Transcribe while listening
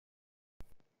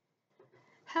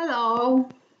Hello,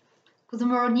 good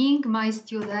morning, my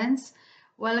students.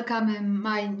 Welcome in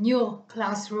my new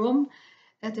classroom.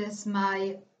 It is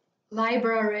my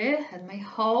library and my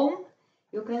home.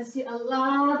 You can see a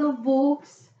lot of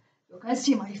books. You can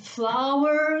see my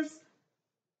flowers.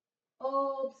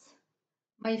 Oops,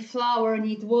 my flower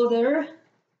need water.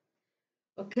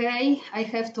 Okay, I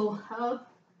have to help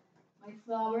my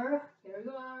flower. Here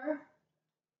you are.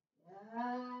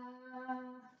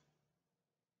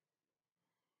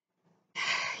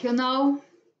 You know,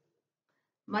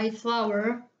 my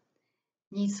flower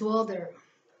needs water.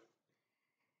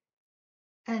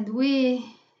 And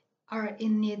we are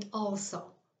in need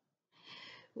also.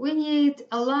 We need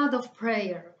a lot of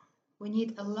prayer. We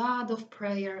need a lot of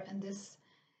prayer in this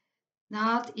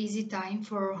not easy time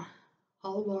for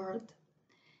whole world.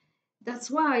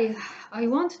 That's why I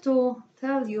want to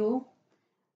tell you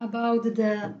about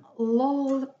the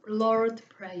Lord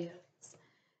prayers.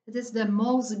 It is the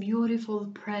most beautiful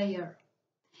prayer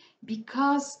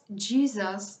because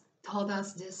Jesus taught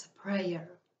us this prayer.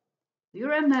 You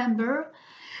remember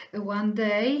one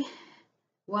day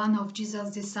one of Jesus'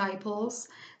 disciples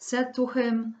said to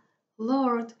him,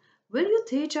 "Lord, will you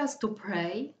teach us to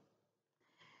pray?"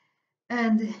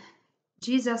 And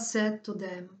Jesus said to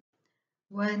them,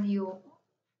 "When you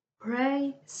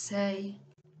pray, say,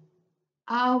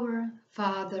 'Our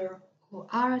Father who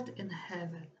art in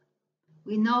heaven.'"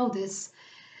 We know this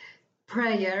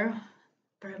prayer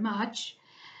very much,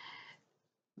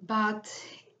 but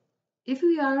if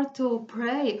we are to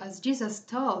pray as Jesus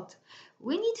taught,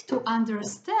 we need to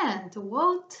understand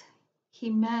what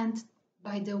he meant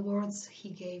by the words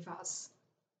he gave us.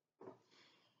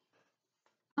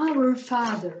 Our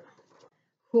Father,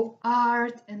 who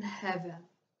art in heaven.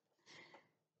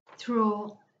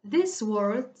 Through these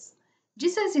words,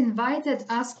 Jesus invited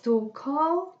us to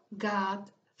call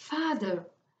God Father.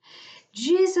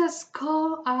 Jesus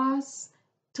called us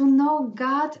to know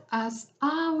God as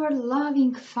our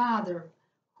loving Father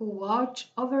who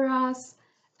watches over us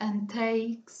and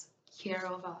takes care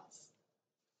of us.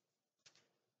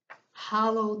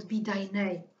 Hallowed be thy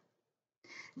name.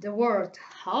 The word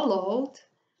hallowed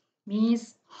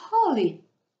means holy.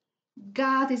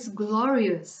 God is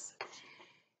glorious.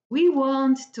 We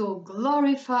want to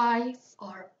glorify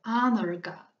or honor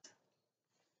God.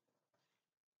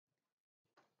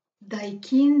 Thy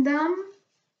kingdom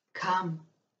come.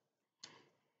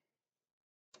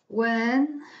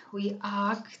 When we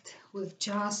act with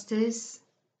justice,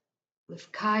 with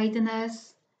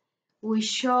kindness, we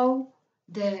show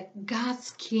the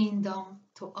God's kingdom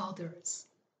to others.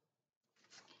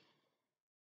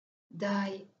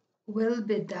 Thy will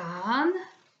be done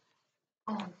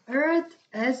on earth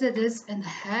as it is in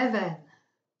heaven.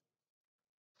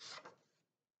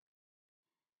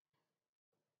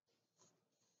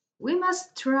 We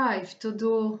must strive to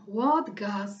do what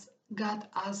God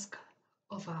asks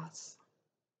of us.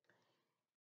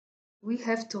 We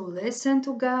have to listen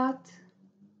to God.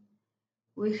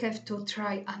 We have to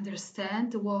try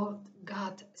understand what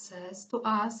God says to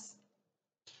us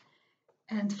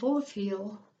and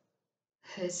fulfill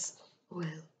His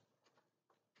will.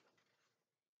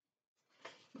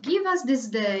 Give us this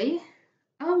day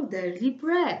our daily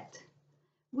bread.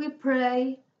 We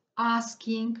pray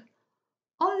asking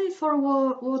only for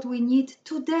what we need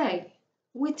today.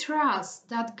 We trust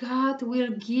that God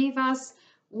will give us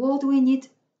what we need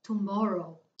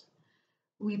tomorrow.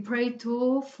 We pray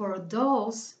too for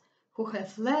those who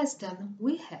have less than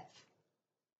we have.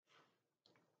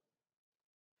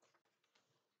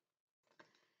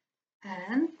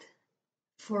 And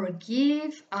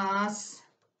forgive us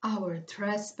our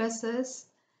trespasses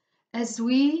as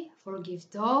we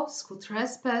forgive those who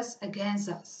trespass against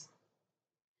us.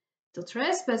 To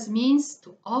trespass means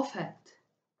to offend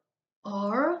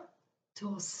or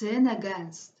to sin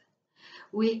against.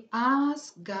 We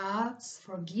ask God's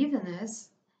forgiveness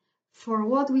for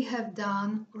what we have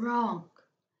done wrong.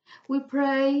 We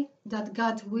pray that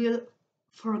God will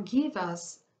forgive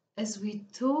us as we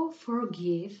too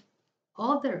forgive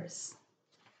others.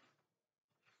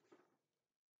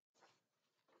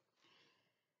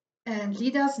 And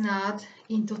lead us not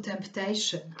into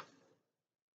temptation.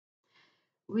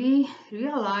 We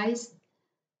realize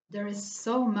there is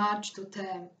so much to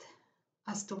tempt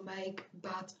us to make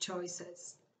bad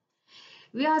choices.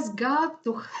 We ask God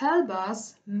to help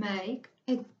us make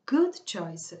good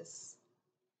choices.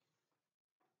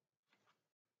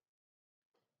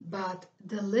 But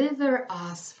deliver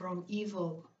us from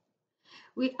evil.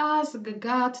 We ask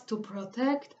God to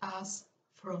protect us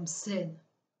from sin.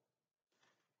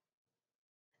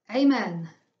 Amen.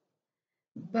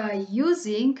 By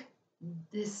using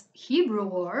this Hebrew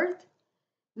word,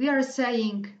 we are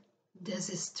saying, this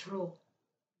is true.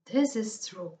 This is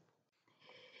true.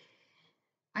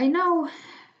 I know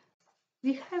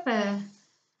we have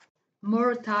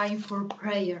more time for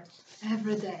prayer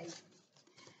every day.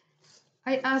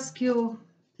 I ask you,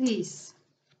 please,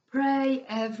 pray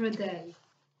every day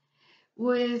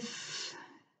with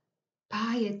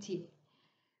piety,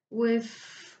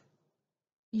 with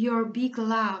your big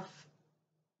love,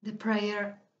 the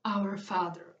prayer, Our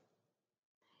Father.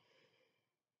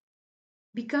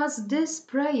 Because this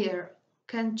prayer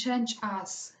can change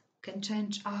us, can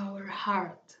change our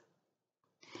heart.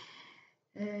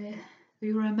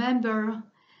 We remember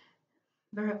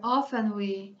very often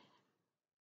we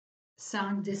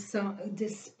sang this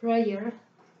prayer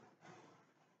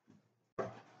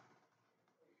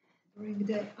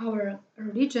during our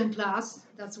religion class.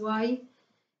 That's why.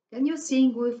 Can you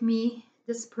sing with me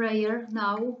this prayer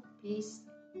now, please?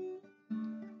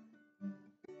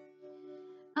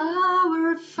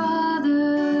 Our Father,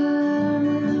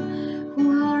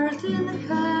 who art in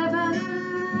heaven,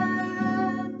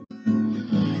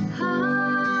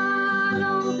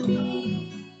 hallowed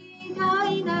be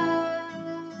thy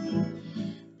name.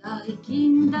 Thy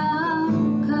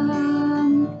kingdom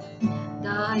come,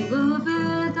 thy will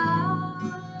be done,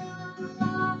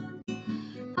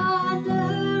 on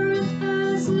earth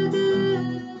as it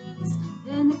is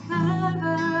in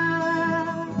heaven.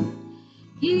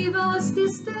 Give us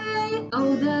this day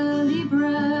our daily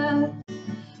bread,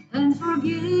 and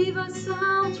forgive us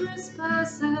our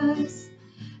trespasses,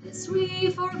 as we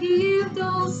forgive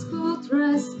those who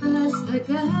trespass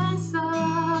against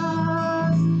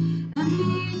us. And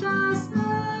lead us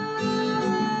not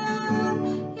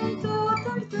into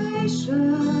temptation,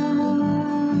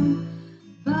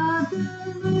 but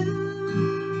deliver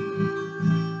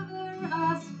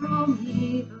us from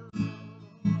evil.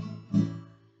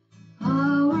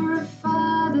 Our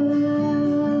Father.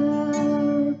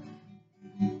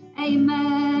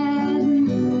 Amen.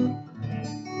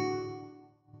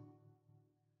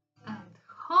 And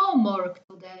homework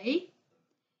today.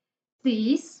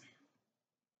 Please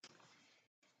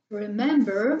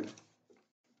remember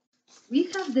we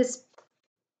have this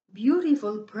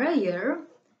beautiful prayer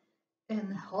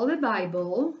in Holy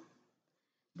Bible.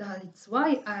 That's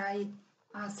why I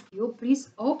ask you, please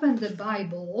open the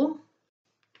Bible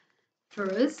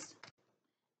first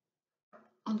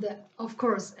on the, of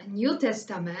course, a New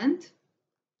Testament.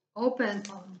 Open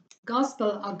on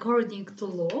Gospel according to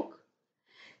Luke,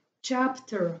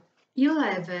 chapter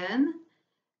 11,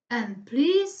 and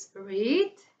please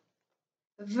read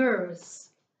verse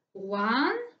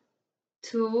 1,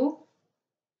 2,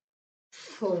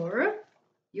 4.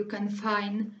 You can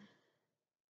find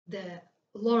the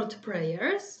Lord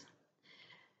prayers,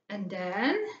 and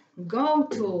then go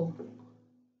to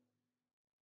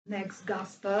next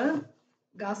Gospel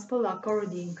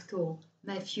according to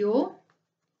Matthew,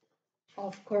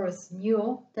 of course,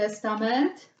 New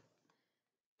Testament,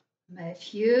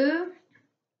 Matthew,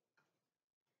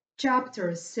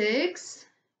 chapter 6,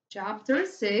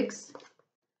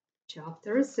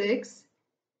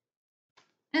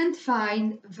 and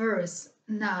find verse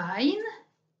 9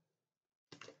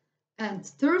 and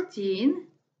 13,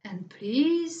 and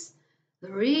please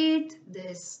read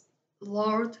this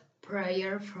Lord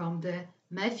prayer from the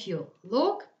Matthew,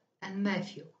 Luke and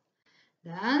Matthew.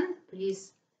 Then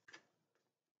please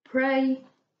pray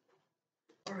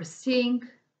or sing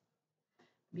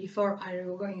before I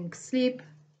am going to sleep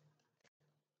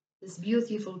this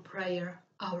beautiful prayer,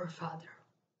 Our Father.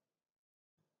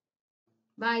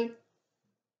 Bye.